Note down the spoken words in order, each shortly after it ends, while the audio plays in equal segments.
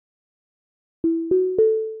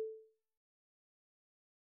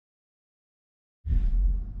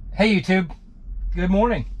Hey YouTube, good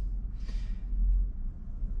morning.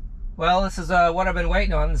 Well, this is what I've been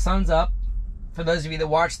waiting on. The sun's up. For those of you that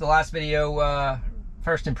watched the last video,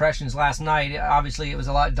 first impressions last night, obviously it was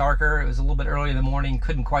a lot darker. It was a little bit early in the morning,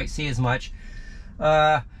 couldn't quite see as much.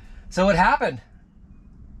 So it happened.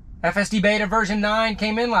 FSD Beta version 9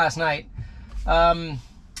 came in last night. FSD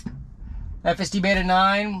Beta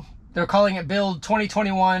 9, they're calling it build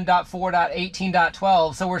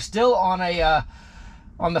 2021.4.18.12, so we're still on a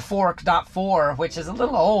on the fork.4, which is a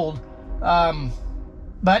little old,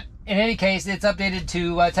 but in any case, it's updated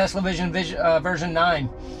to Tesla Vision version 9.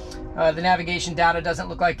 The navigation data doesn't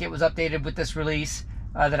look like it was updated with this release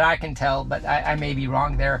that I can tell, but I may be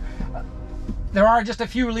wrong there. There are just a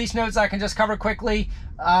few release notes I can just cover quickly.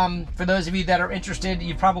 For those of you that are interested,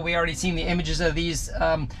 you've probably already seen the images of these.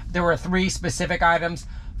 There were 3 specific items: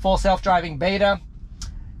 full self-driving beta,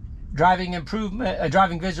 driving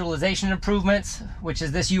visualization improvements, which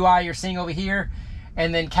is this UI you're seeing over here,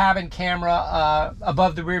 and then cabin camera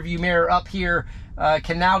above the rear view mirror up here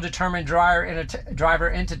can now determine driver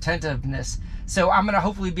inattentiveness. So I'm going to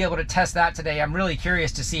hopefully be able to test that today. I'm really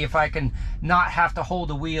curious to see if I can not have to hold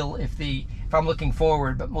the wheel if I'm looking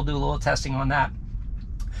forward, but we'll do a little testing on that.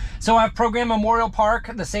 So I've programmed Memorial Park,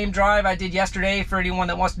 the same drive I did yesterday, for anyone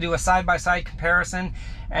that wants to do a side-by-side comparison,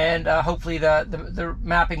 and hopefully the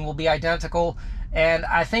mapping will be identical. And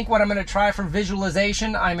I think what I'm going to try for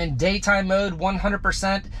visualization, I'm in daytime mode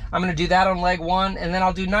 100%. I'm going to do that on leg 1, and then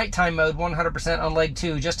I'll do nighttime mode 100% on leg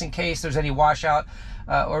 2, just in case there's any washout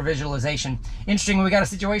or visualization. Interesting, we got a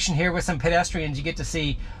situation here with some pedestrians you get to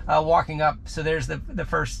see walking up. So there's the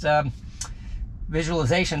first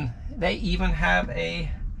visualization. They even have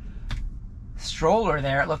a stroller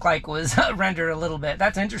there. It looked like was rendered a little bit.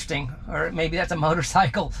 That's interesting. Or maybe that's a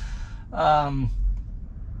motorcycle. That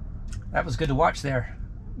was good to watch there.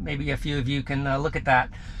 Maybe a few of you can look at that.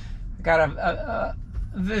 I got a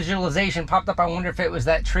visualization popped up. I wonder if it was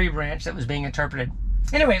that tree branch that was being interpreted.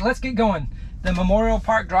 Anyway, let's get going. The Memorial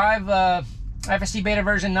Park Drive FSD Beta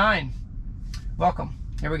version 9. Welcome.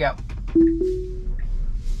 Here we go.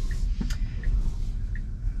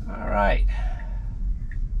 All right.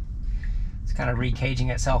 It's kind of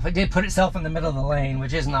recaging itself. It did put itself in the middle of the lane,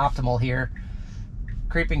 which isn't optimal here.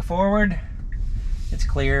 Creeping forward. It's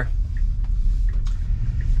clear.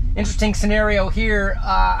 Interesting scenario here.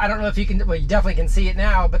 I don't know if you can, well, you definitely can see it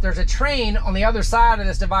now, but there's a train on the other side of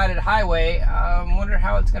this divided highway. I wonder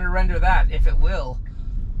how it's going to render that, if it will.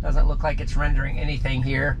 Doesn't look like it's rendering anything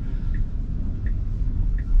here.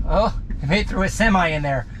 Oh, it made through a semi in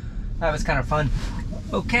there. That was kind of fun.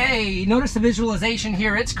 Okay, notice the visualization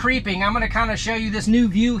here. It's creeping. I'm going to kind of show you this new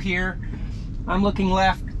view here. I'm looking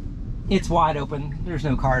left. It's wide open. There's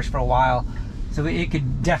no cars for a while, so it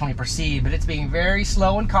could definitely proceed, but it's being very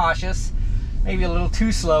slow and cautious, maybe a little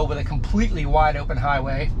too slow with a completely wide open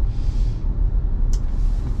highway,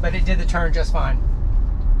 but it did the turn just fine.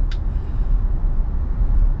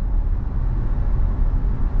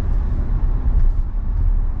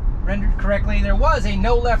 Rendered correctly. There was a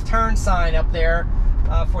no left turn sign up there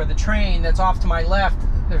for the train that's off to my left.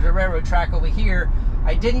 There's a railroad track over here.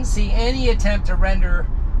 I didn't see any attempt to render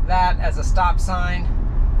that as a stop sign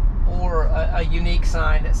or a unique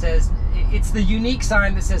sign that says, it's the unique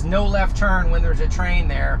sign that says no left turn when there's a train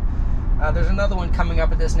there. There's another one coming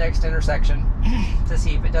up at this next intersection to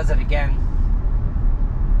see if it does it again.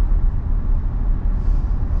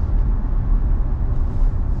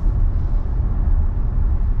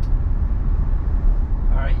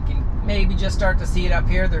 All right, you can maybe just start to see it up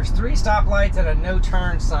here. There's 3 stoplights and a no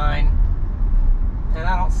turn sign, and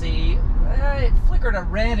I don't see, it flickered a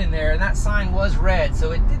red in there, and that sign was red,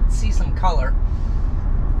 so it did see some color.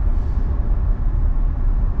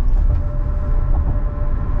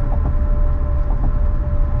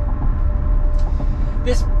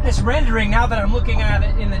 This rendering, now that I'm looking at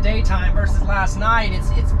it in the daytime versus last night,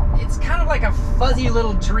 it's kind of like a fuzzy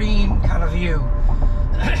little dream kind of view.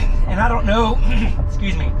 And I don't know,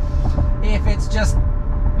 excuse me, if it's just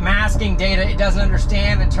masking data it doesn't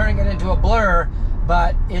understand and turning it into a blur,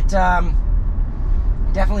 but it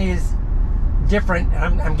definitely is different,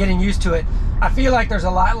 and I'm getting used to it. I feel like there's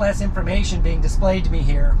a lot less information being displayed to me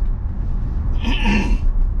here.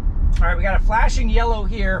 All right, we got a flashing yellow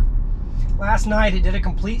here. Last night it did a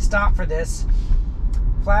complete stop for this.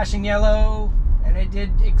 Flashing yellow, and it did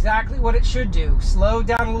exactly what it should do. Slowed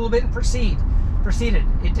down a little bit and proceeded.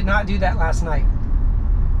 It did not do that last night.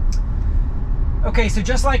 Okay, so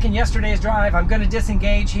just like in yesterday's drive, I'm going to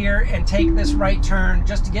disengage here and take this right turn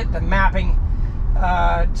just to get the mapping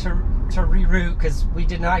to reroute, because we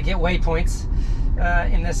did not get waypoints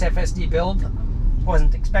in this FSD build.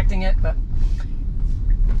 Wasn't expecting it, but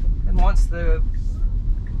And once the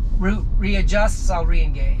route readjusts, I'll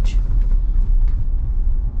re-engage.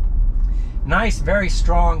 Nice, very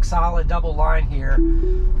strong, solid double line here.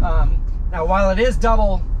 Now, while it is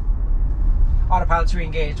double, autopilot's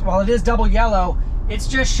re-engaged, while it is double yellow, it's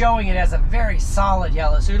just showing it as a very solid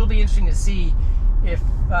yellow. So it'll be interesting to see if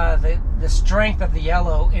the strength of the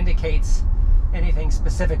yellow indicates anything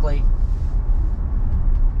specifically.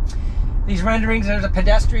 These renderings, there's a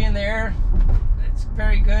pedestrian there. It's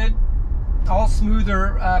very good. All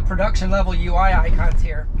smoother production level UI icons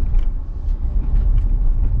here.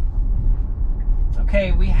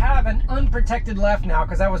 Okay, we have an unprotected left now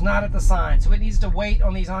because I was not at the sign, so it needs to wait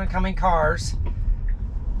on these oncoming cars.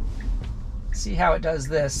 See how it does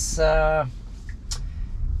this. And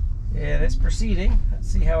it's proceeding. Let's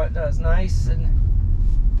see how it does. Nice and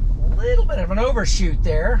a little bit of an overshoot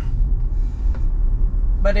there,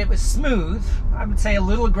 but it was smooth. I would say a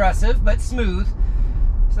little aggressive, but smooth.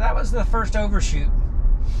 So that was the first overshoot.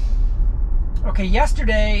 Okay,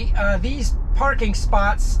 yesterday these parking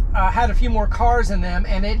spots had a few more cars in them,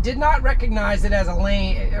 and it did not recognize it as a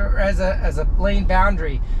lane or as a lane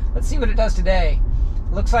boundary. Let's see what it does today.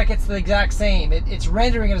 It looks like it's the exact same. It's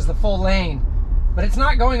rendering it as the full lane, but it's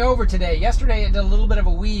not going over today. Yesterday it did a little bit of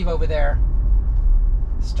a weave over there.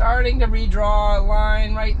 Starting to redraw a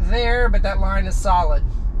line right there, but that line is solid.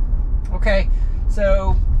 Okay,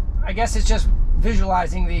 so I guess it's just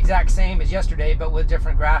visualizing the exact same as yesterday, but with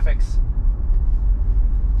different graphics.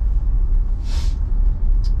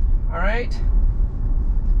 All right.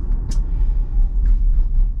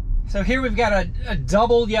 So here we've got a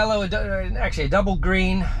double yellow, actually a double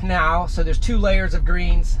green now. So there's two layers of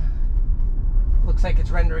greens. Looks like it's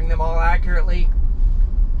rendering them all accurately.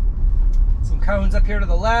 Some cones up here to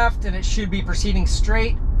the left, and it should be proceeding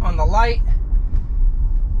straight on the light.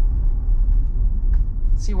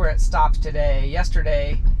 Let's see where it stops today.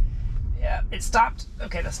 Yesterday, yeah, it stopped.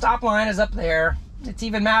 Okay, the stop line is up there. It's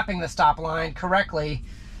even mapping the stop line correctly.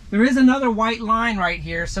 There is another white line right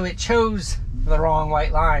here, so it chose the wrong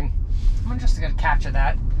white line. I'm just going to capture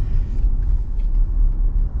that.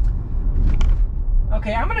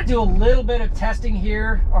 Okay, I'm going to do a little bit of testing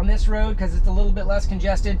here on this road because it's a little bit less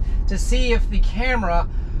congested to see if the camera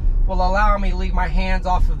will allow me to leave my hands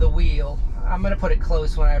off of the wheel. I'm going to put it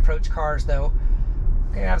close when I approach cars though.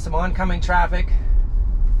 Okay, I have some oncoming traffic.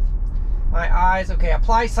 My eyes, okay,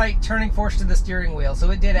 apply sight turning force to the steering wheel.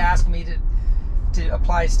 So it did ask me to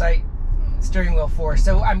apply sight steering wheel force.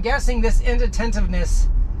 So I'm guessing this inattentiveness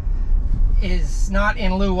is not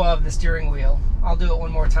in lieu of the steering wheel. I'll do it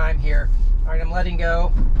one more time here. All right, I'm letting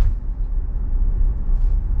go.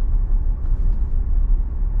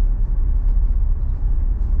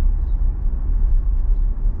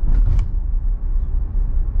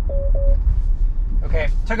 Okay,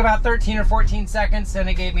 took about 13 or 14 seconds, and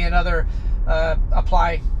it gave me another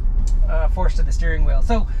apply force to the steering wheel.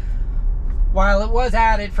 So while it was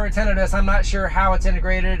added for attentiveness, I'm not sure how it's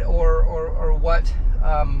integrated or what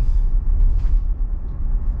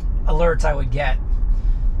alerts I would get.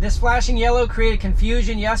 This flashing yellow created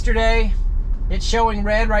confusion yesterday. It's showing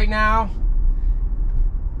red right now.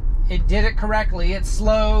 It did it correctly. It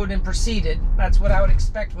slowed and proceeded. That's what I would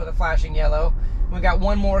expect with a flashing yellow. We got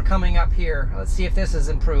one more coming up here. Let's see if this is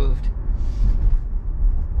improved.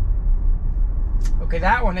 Okay,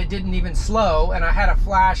 that one, it didn't even slow, and I had a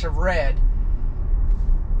flash of red.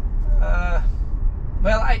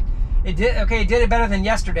 Well, it did it better than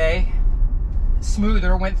yesterday.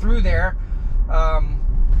 Smoother, went through there.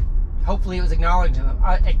 Hopefully it was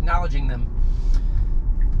acknowledging them.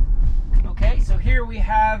 Okay, so here we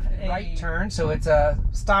have a right turn. So it's a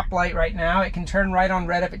stoplight right now. It can turn right on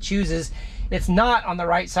red if it chooses. It's not on the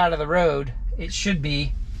right side of the road. It should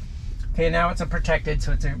be. Okay, now it's a protected,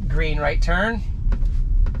 so it's a green right turn.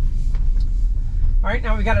 All right,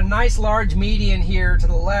 now we've got a nice large median here to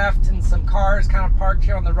the left and some cars kind of parked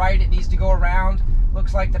here on the right. It needs to go around.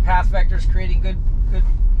 Looks like the path vector is creating good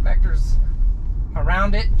vectors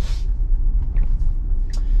around it.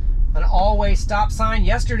 An all-way stop sign.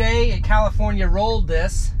 Yesterday in California rolled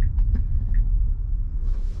this.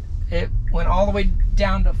 It went all the way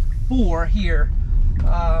down to 4 here.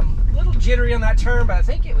 A little jittery on that turn, but I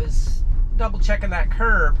think it was double checking that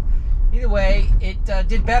curve. Either way, it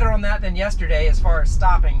did better on that than yesterday as far as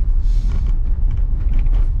stopping.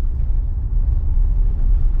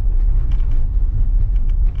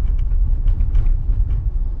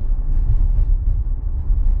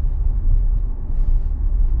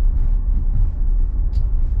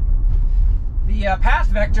 The path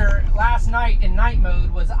vector last night in night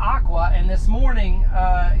mode was aqua, and this morning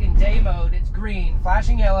in day mode it's green.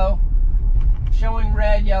 Flashing yellow showing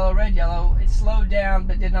red, yellow, red, yellow. It slowed down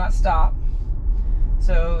but did not stop.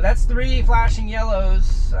 So that's 3 flashing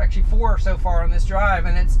yellows, actually 4 so far on this drive,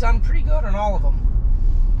 and it's done pretty good on all of them.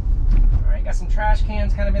 All right, got some trash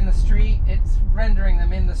cans kind of in the street. It's rendering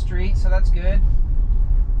them in the street, so that's good.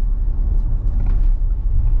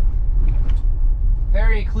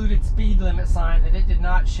 Very occluded speed limit sign that it did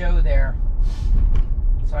not show there.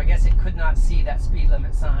 So I guess it could not see that speed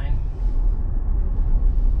limit sign.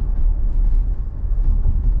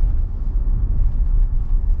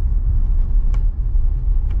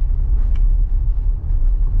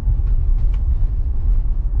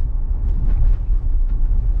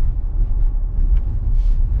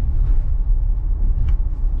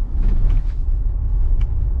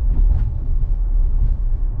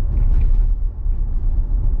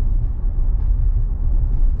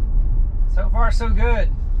 So far, so good.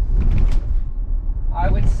 I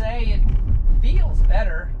would say it feels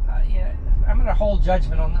better. Yeah, I'm going to hold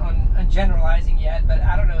judgment on generalizing yet, but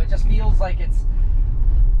I don't know. It just feels like it's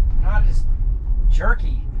not as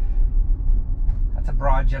jerky. That's a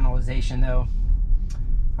broad generalization, though.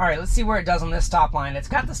 All right, let's see where it does on this stop line. It's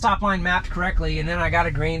got the stop line mapped correctly, and then I got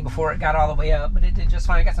a green before it got all the way up, but it did just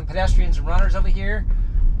fine. I got some pedestrians and runners over here.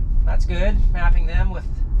 That's good. Mapping them with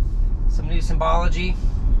some new symbology.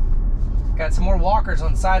 Got some more walkers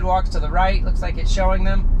on sidewalks to the right. Looks like it's showing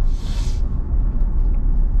them.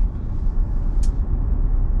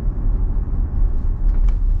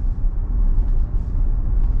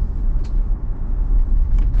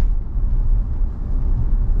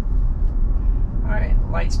 All right,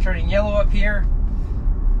 lights turning yellow up here.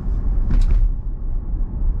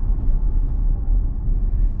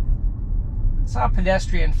 Saw a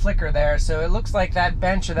pedestrian flicker there, so it looks like that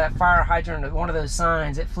bench or that fire hydrant or one of those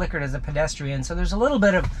signs, it flickered as a pedestrian. So there's a little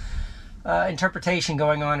bit of interpretation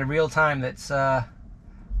going on in real time that's not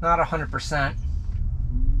 100%.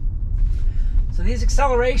 So these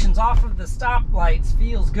accelerations off of the stop lights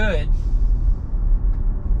feels good.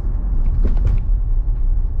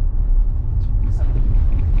 Some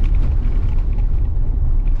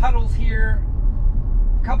puddles here.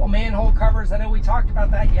 Couple manhole covers. I know we talked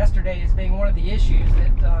about that yesterday as being one of the issues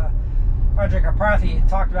that Frederick Aparthy had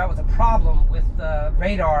talked about was a problem with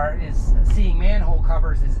radar, is seeing manhole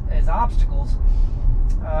covers as obstacles.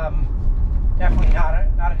 Definitely not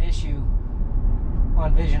an issue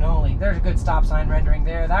on vision only. There's a good stop sign rendering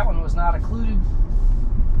there. That one was not occluded.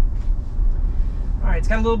 All right, it's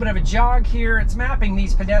got a little bit of a jog here. It's mapping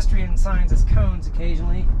these pedestrian signs as cones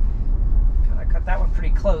occasionally. Kind of cut that one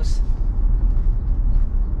pretty close.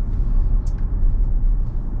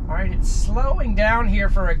 All right, it's slowing down here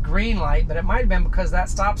for a green light, but it might have been because that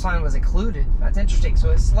stop sign was occluded. That's interesting.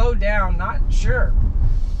 So it slowed down, not sure.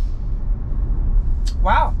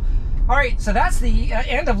 Wow. All right, so that's the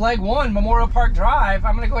end of leg 1, Memorial Park Drive.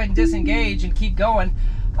 I'm going to go ahead and disengage and keep going.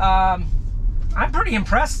 I'm pretty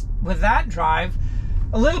impressed with that drive.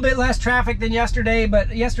 A little bit less traffic than yesterday,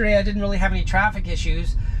 but yesterday I didn't really have any traffic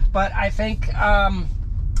issues. But I think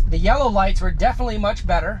the yellow lights were definitely much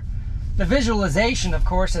better. The visualization, of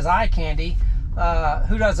course, is eye candy.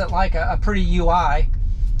 Who doesn't like a pretty UI?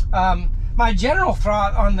 My general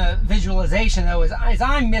thought on the visualization, though, is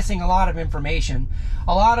I'm missing a lot of information.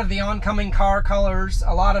 A lot of the oncoming car colors,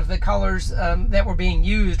 a lot of the colors that were being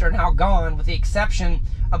used are now gone, with the exception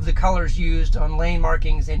of the colors used on lane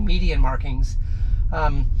markings and median markings.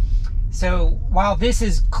 So while this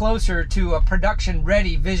is closer to a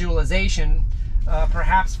production-ready visualization,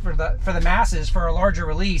 perhaps for the masses, for a larger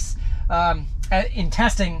release, in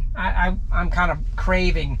testing, I'm kind of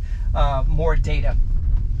craving more data.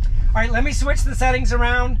 All right, let me switch the settings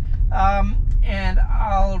around and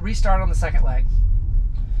I'll restart on the second leg.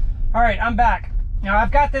 All right, I'm back. Now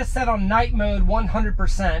I've got this set on night mode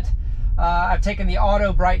 100%. I've taken the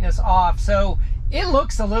auto brightness off, so it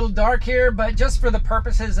looks a little dark here, but just for the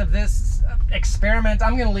purposes of this experiment,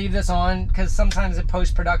 I'm going to leave this on because sometimes in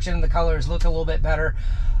post-production the colors look a little bit better.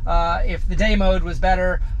 If the day mode was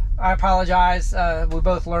better, I apologize. We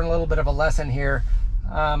both learned a little bit of a lesson here.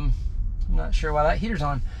 I'm not sure why that heater's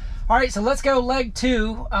on. All right, so let's go leg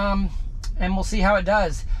 2, and we'll see how it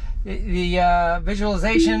does. The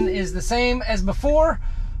visualization is the same as before.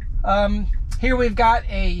 Here we've got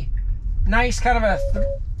a nice kind of a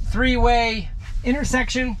three-way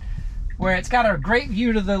intersection where it's got a great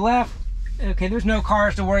view to the left. Okay, there's no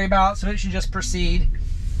cars to worry about, so it should just proceed.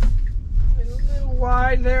 A little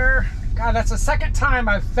wide there. God, that's the second time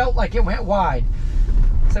I've felt like it went wide.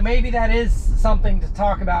 So maybe that is something to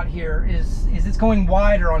talk about here, is it's going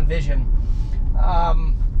wider on vision.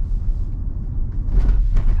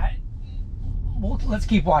 Let's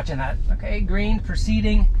keep watching that. Okay, green,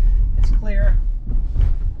 proceeding, it's clear.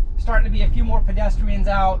 Starting to be a few more pedestrians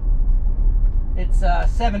out. It's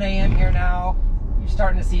 7 a.m. here now. You're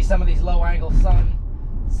starting to see some of these low-angle sun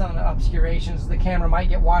obscurations. The camera might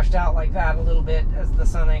get washed out like that a little bit as the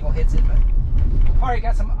sun angle hits it. But all right,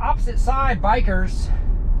 got some opposite side bikers.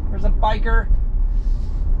 There's a biker.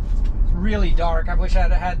 It's really dark. I wish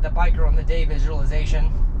I'd had the biker on the day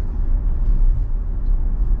visualization.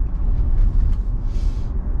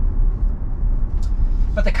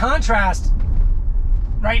 But the contrast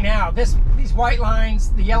right now, these white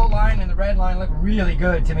lines, the yellow line and the red line look really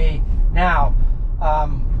good to me now.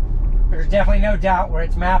 There's definitely no doubt where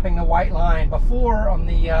it's mapping the white line. Before, on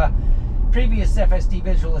the previous FSD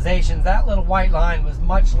visualizations, that little white line was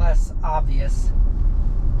much less obvious.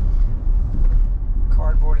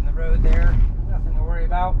 Cardboard in the road there, nothing to worry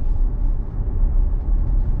about.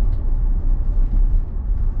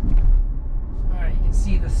 Alright, you can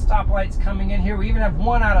see the stoplights coming in here. We even have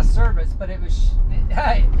one out of service, but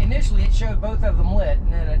initially it showed both of them lit,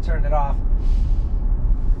 and then it turned it off.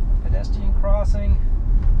 Pedestrian crossing.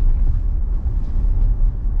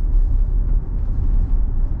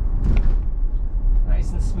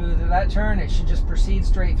 Nice and smooth at that turn. It should just proceed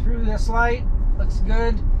straight through this light. Looks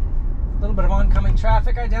good. A little bit of oncoming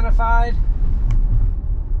traffic identified.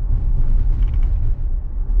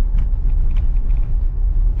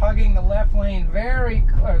 Hugging the left lane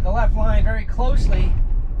the left line very closely.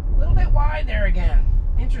 A little bit wide there again.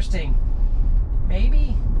 Interesting.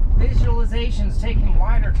 Maybe visualization's taking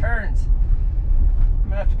wider turns. I'm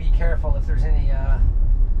gonna have to be careful if there's any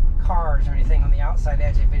cars or anything on the outside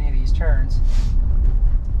edge of any of these turns.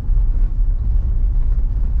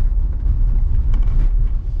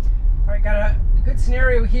 Alright, got a good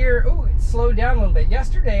scenario here. Oh, it slowed down a little bit.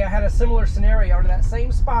 Yesterday I had a similar scenario to that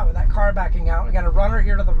same spot with that car backing out. I got a runner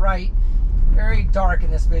here to the right. Very dark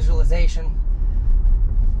in this visualization.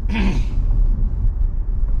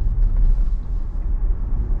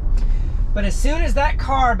 But as soon as that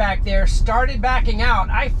car back there started backing out,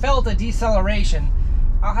 I felt a deceleration.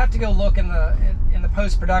 I'll have to go look in the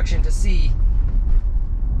post-production to see.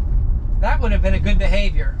 That would have been a good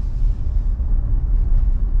behavior.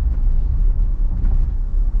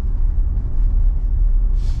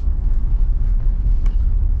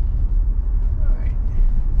 All right.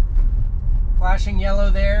 Flashing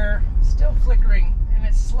yellow there, still flickering, and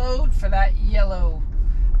it slowed for that yellow.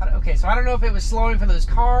 Okay, so I don't know if it was slowing for those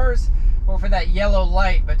cars or for that yellow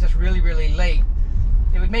light, but just really, really late.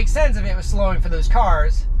 It would make sense if it was slowing for those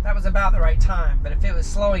cars. That was about the right time. But if it was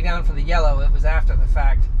slowing down for the yellow, it was after the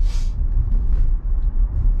fact.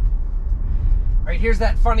 All right, here's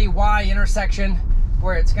that funny Y intersection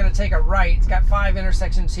where it's going to take a right. It's got 5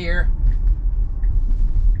 intersections here.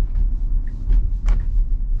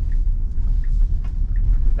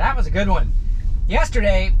 That was a good one.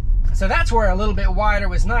 Yesterday, so that's where a little bit wider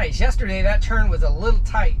was nice. Yesterday, that turn was a little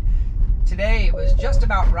tight. Today, it was just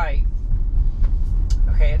about right.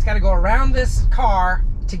 Okay, it's got to go around this car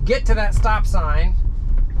to get to that stop sign.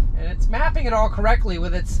 And it's mapping it all correctly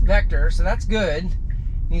with its vector, so that's good. It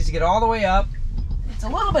needs to get all the way up. It's a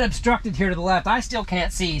little bit obstructed here to the left. I still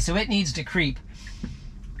can't see, so it needs to creep.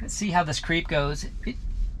 Let's see how this creep goes.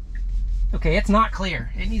 Okay, it's not clear.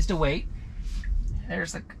 It needs to wait.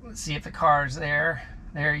 Let's see if the car's there.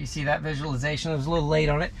 There, you see that visualization. It was a little late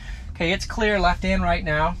on it. Okay, it's clear left and right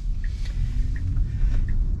now.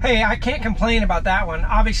 Hey, I can't complain about that one.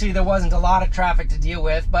 Obviously, there wasn't a lot of traffic to deal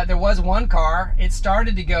with, but there was one car. It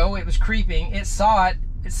started to go. It was creeping. It saw it.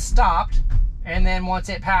 It stopped. And then once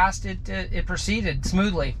it passed, it proceeded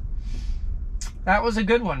smoothly. That was a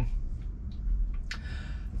good one.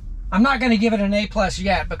 I'm not going to give it an A+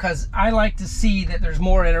 yet because I like to see that there's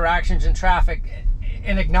more interactions in traffic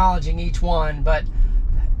and acknowledging each one, but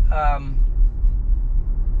I'm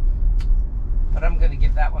going to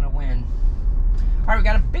give that one a win. All right, we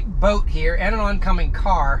got a big boat here and an oncoming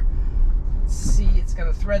car. Let's see, it's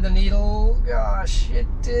going to thread the needle. Gosh, it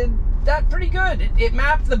did that pretty good. It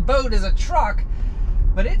mapped the boat as a truck,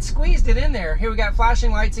 but it squeezed it in there. Here we got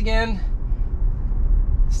flashing lights again.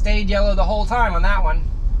 Stayed yellow the whole time on that one.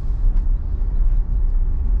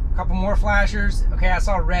 A couple more flashers. Okay, I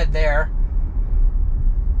saw red there,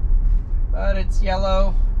 but it's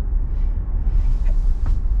yellow.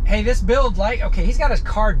 Hey, this build light, okay, he's got his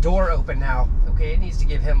car door open now. Okay, it needs to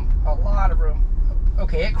give him a lot of room.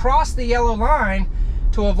 Okay, it crossed the yellow line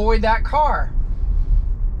to avoid that car.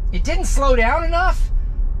 It didn't slow down enough,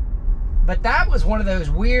 but that was one of those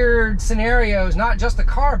weird scenarios, not just the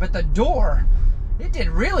car, but the door. It did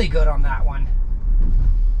really good on that one.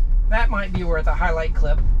 That might be worth a highlight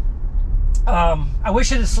clip. I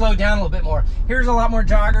wish it had slowed down a little bit more. Here's a lot more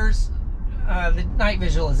joggers. The night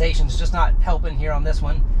visualization is just not helping here on this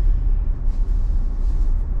one.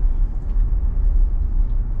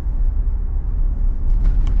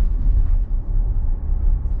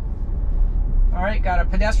 All right, got a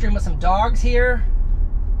pedestrian with some dogs here.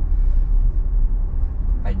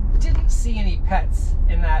 I didn't see any pets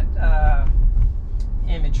in that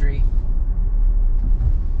imagery.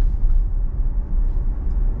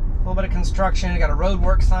 A little bit of construction. Got a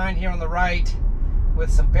roadwork sign here on the right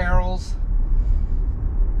with some barrels,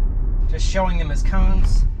 just showing them as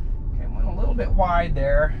cones. Okay, went a little bit wide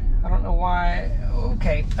there. I don't know why.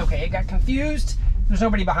 Okay, it got confused. There's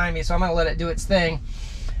nobody behind me, so I'm gonna let it do its thing.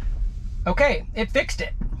 Okay, it fixed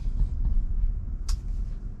it.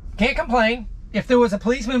 Can't complain. If there was a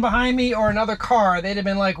policeman behind me or another car, they'd have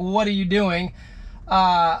been like, what are you doing?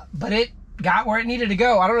 But it got where it needed to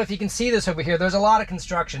go. I don't know if you can see this over here. There's a lot of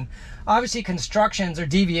construction. Obviously, constructions are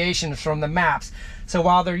deviations from the maps. So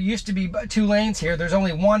while there used to be 2 lanes here, there's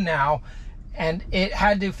only 1 now. And it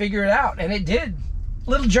had to figure it out. And it did. A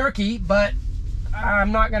little jerky, but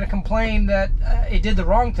I'm not going to complain that it did the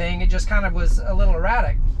wrong thing. It just kind of was a little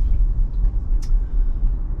erratic.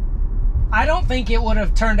 I don't think it would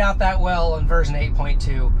have turned out that well in version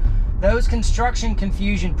 8.2. Those construction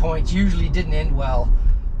confusion points usually didn't end well.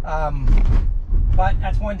 But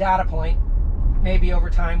that's one data point. Maybe over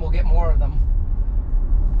time we'll get more of them.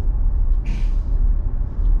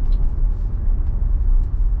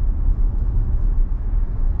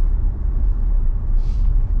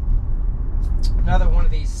 Another one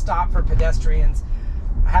of these stop for pedestrians.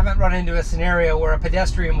 I haven't run into a scenario where a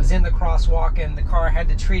pedestrian was in the crosswalk and the car had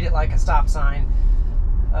to treat it like a stop sign.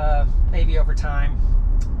 Maybe over time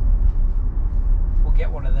we'll get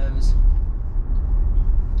one of those.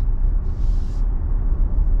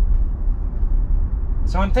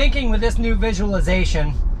 So I'm thinking with this new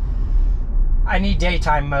visualization, I need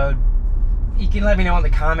daytime mode. You can let me know in the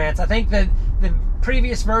comments. I think that the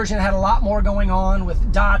previous version had a lot more going on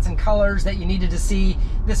with dots and colors that you needed to see.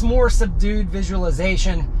 This more subdued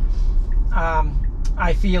visualization,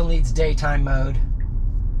 I feel needs daytime mode.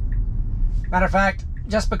 Matter of fact,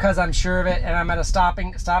 just because I'm sure of it and I'm at a stop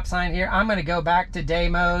sign here, I'm going to go back to day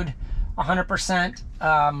mode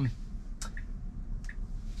 100%.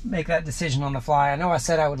 Make that decision on the fly. I know I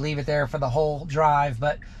said I would leave it there for the whole drive,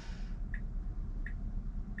 but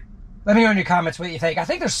let me know in your comments what you think. I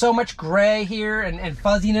think there's so much gray here and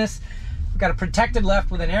fuzziness. We've got a protected left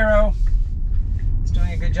with an arrow. It's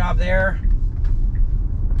doing a good job there.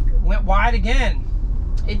 Went wide again.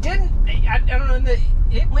 It didn't, I don't know,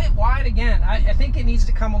 it went wide again. I think it needs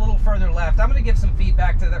to come a little further left. I'm going to give some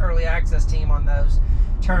feedback to the early access team on those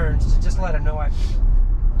turns to just let them know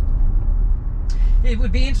it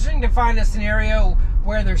would be interesting to find a scenario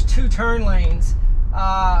where there's 2 turn lanes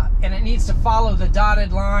and it needs to follow the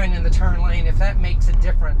dotted line in the turn lane, if that makes a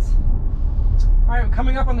difference. All right, we're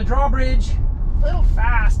coming up on the drawbridge. A little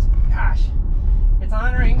fast. Gosh, it's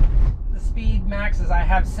honoring the speed maxes I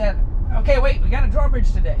have set. Okay, wait, we got a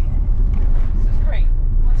drawbridge today. This is great.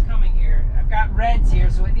 What's coming here? I've got reds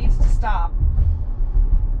here, so it needs to stop.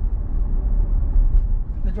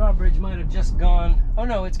 The drawbridge might have just gone. Oh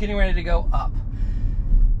no, it's getting ready to go up.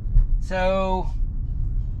 So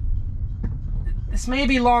this may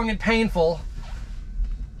be long and painful.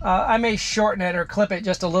 I may shorten it or clip it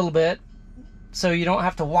just a little bit so you don't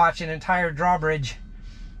have to watch an entire drawbridge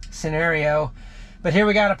scenario. But here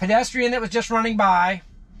we got a pedestrian that was just running by.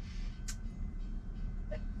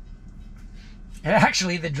 And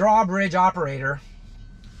actually the drawbridge operator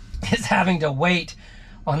is having to wait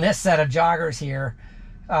on this set of joggers here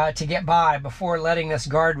to get by before letting this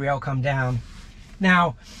guardrail come down.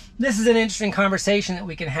 Now, this is an interesting conversation that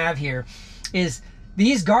we can have here, is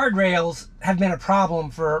these guardrails have been a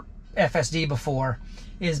problem for FSD before,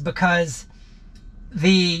 is because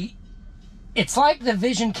it's like the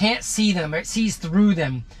vision can't see them, it sees through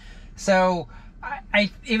them. So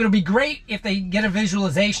it'll be great if they get a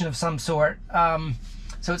visualization of some sort.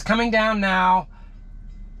 So it's coming down now,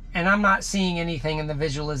 and I'm not seeing anything in the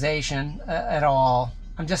visualization at all.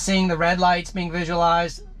 I'm just seeing the red lights being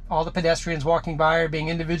visualized. All the pedestrians walking by are being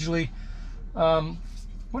individually.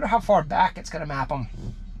 Wonder how far back it's going to map them.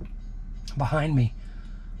 Behind me.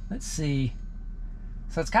 Let's see.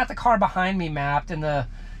 So it's got the car behind me mapped, and the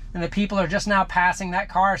people are just now passing that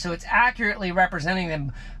car, so it's accurately representing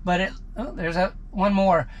them. But there's one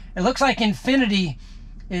more. It looks like infinity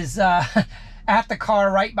is at the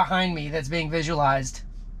car right behind me that's being visualized.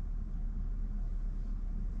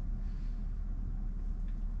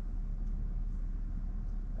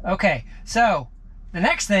 Okay, so the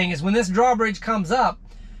next thing is when this drawbridge comes up,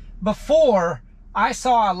 before I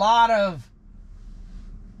saw a lot of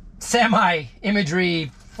semi imagery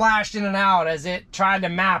flashed in and out as it tried to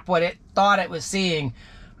map what it thought it was seeing.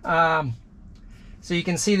 So you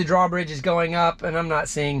can see the drawbridge is going up, and I'm not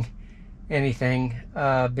seeing anything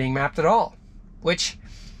being mapped at all, which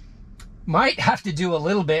might have to do a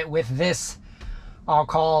little bit with this, I'll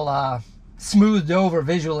call smoothed over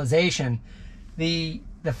visualization. The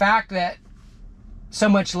fact that so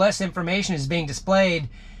much less information is being displayed,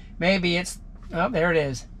 maybe it's, oh, there it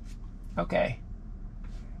is. Okay.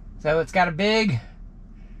 So it's got a big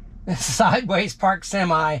sideways parked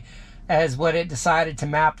semi as what it decided to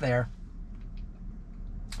map there.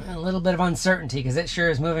 A little bit of uncertainty because it sure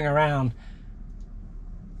is moving around.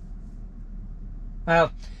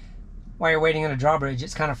 Well, while you're waiting on a drawbridge,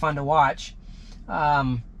 it's kind of fun to watch.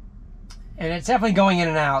 And it's definitely going in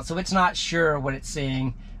and out, so it's not sure what it's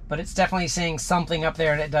seeing, but it's definitely seeing something up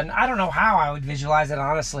there, and it doesn't. I don't know how I would visualize it,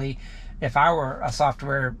 honestly, if I were a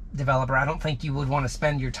software developer. I don't think you would want to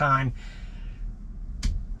spend your time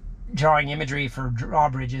drawing imagery for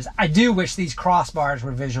drawbridges. I do wish these crossbars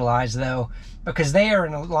were visualized, though, because they are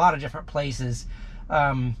in a lot of different places.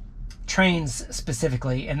 Trains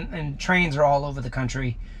specifically, and trains are all over the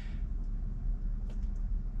country.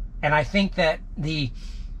 And I think that we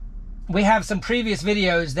have some previous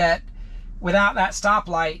videos that without that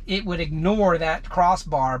stoplight, it would ignore that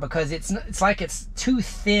crossbar because it's like it's too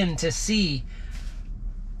thin to see.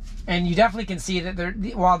 And you definitely can see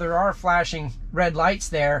that while there are flashing red lights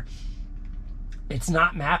there, it's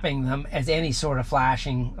not mapping them as any sort of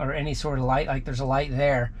flashing or any sort of light, like there's a light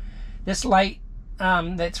there. This light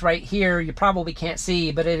that's right here, you probably can't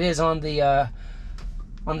see, but it is on the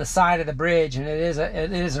side of the bridge, and it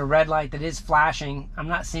is a red light that is flashing. I'm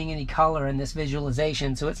not seeing any color in this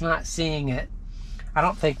visualization, so it's not seeing it. I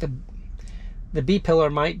don't think the B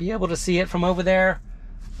pillar might be able to see it from over there.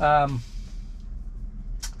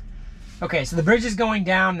 Okay, so the bridge is going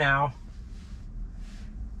down now,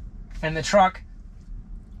 and the truck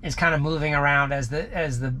is kind of moving around as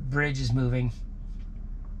the bridge is moving.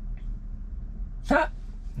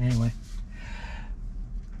 Anyway.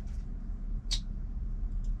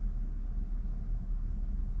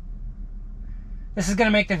 This is going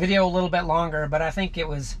to make the video a little bit longer, but I think it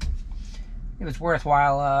was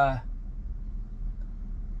worthwhile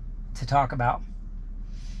to talk about.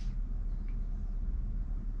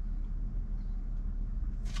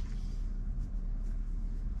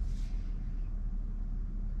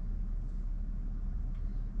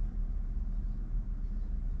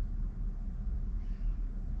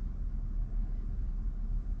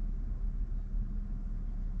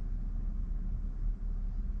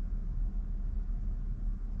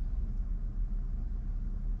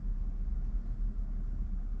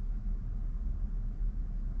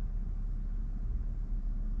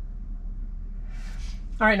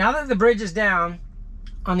 All right, now that the bridge is down,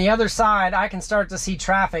 on the other side, I can start to see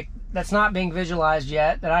traffic that's not being visualized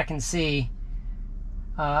yet, that I can see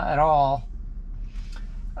at all.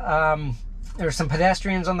 There's some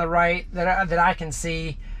pedestrians on the right that I can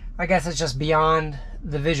see. I guess it's just beyond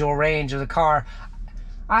the visual range of the car.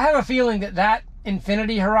 I have a feeling that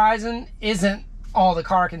infinity horizon isn't all the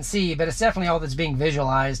car can see, but it's definitely all that's being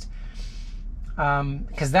visualized,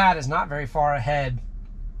 because that is not very far ahead.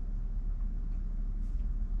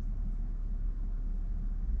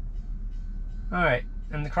 All right,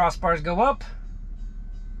 and the crossbars go up.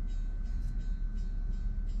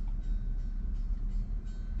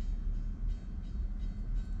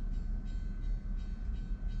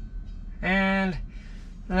 And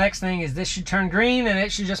the next thing is this should turn green, and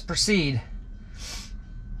it should just proceed.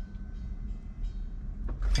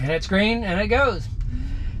 And it's green, and it goes.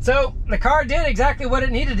 So the car did exactly what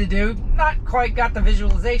it needed to do. Not quite got the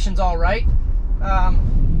visualizations all right.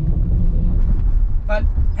 But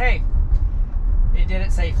hey, it did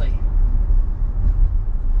it safely.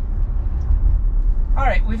 All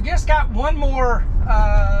right, we've just got one more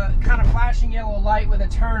kind of flashing yellow light with a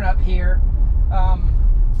turn up here.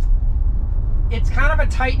 It's kind of a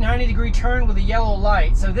tight 90-degree turn with a yellow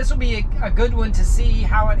light, so this will be a good one to see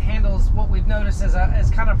how it handles what we've noticed as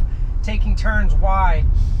kind of taking turns wide,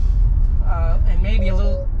 and maybe a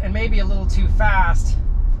little too fast.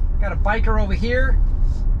 Got a biker over here,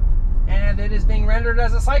 and it is being rendered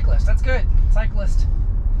as a cyclist. That's good. Cyclist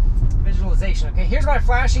visualization. Okay, here's my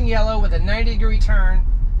flashing yellow with a 90-degree turn.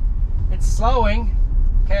 It's slowing.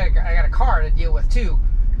 Okay, I got a car to deal with too.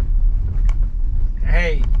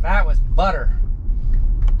 Hey, that was butter.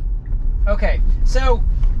 Okay, so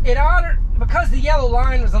because the yellow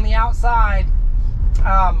line was on the outside,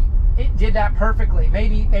 it did that perfectly.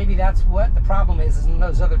 Maybe that's what the problem is in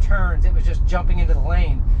those other turns. It was just jumping into the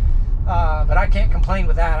lane. But I can't complain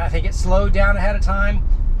with that. I think it slowed down ahead of time.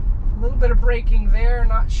 little bit of braking there.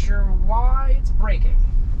 Not sure why it's braking.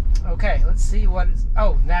 Okay, let's see what it's...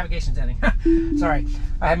 Oh, navigation's ending. Sorry,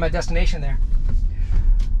 I had my destination there.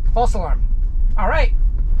 False alarm. All right,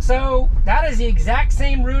 so that is the exact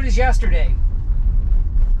same route as yesterday.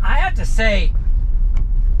 I have to say,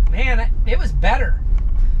 man, it was better.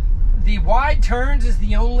 The wide turns is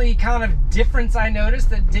the only kind of difference I noticed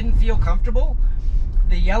that didn't feel comfortable.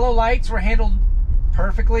 The yellow lights were handled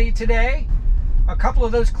perfectly today. A couple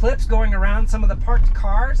of those clips going around some of the parked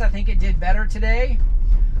cars, I think it did better today.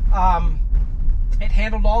 It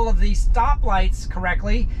handled all of the stop lights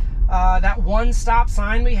correctly. That one stop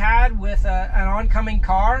sign we had with an oncoming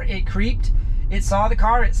car, it creeped. It saw the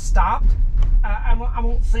car, it stopped. I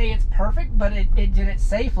won't say it's perfect, but it did it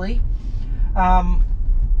safely.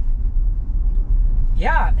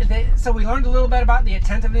 Yeah, so we learned a little bit about the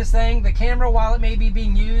attentiveness thing. The camera, while it may be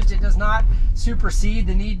being used, it does not supersede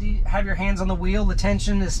the need to have your hands on the wheel. The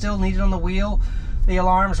tension is still needed on the wheel. The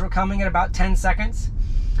alarms were coming at about 10 seconds.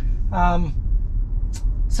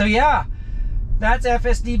 So yeah, that's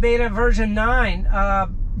FSD Beta version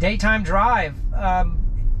 9, daytime drive.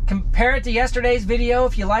 Compare it to yesterday's video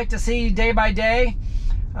if you like to see day by day.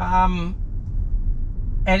 And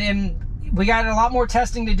we got a lot more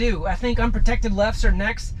testing to do. I think unprotected lefts are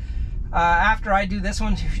next. After I do this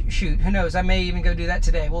one, shoot, who knows? I may even go do that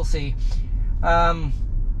today. We'll see.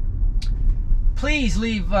 Please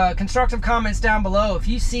leave constructive comments down below. If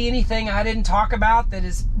you see anything I didn't talk about that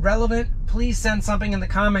is relevant, please send something in the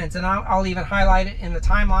comments, and I'll even highlight it in the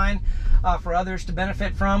timeline for others to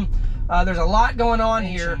benefit from. There's a lot going on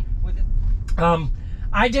here.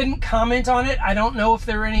 I didn't comment on it. I don't know if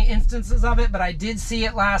there are any instances of it, but I did see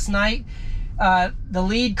it last night. The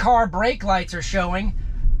lead car brake lights are showing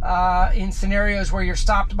in scenarios where you're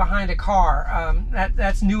stopped behind a car.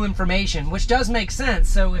 That's new information, which does make sense.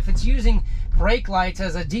 So if it's using brake lights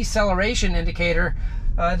as a deceleration indicator,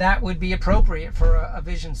 that would be appropriate for a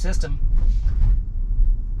vision system.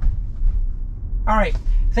 All right.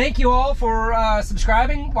 Thank you all for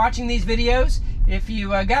subscribing, watching these videos. If you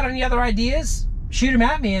got any other ideas, shoot them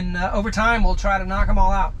at me, and over time we'll try to knock them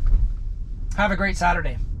all out. Have a great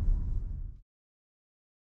Saturday.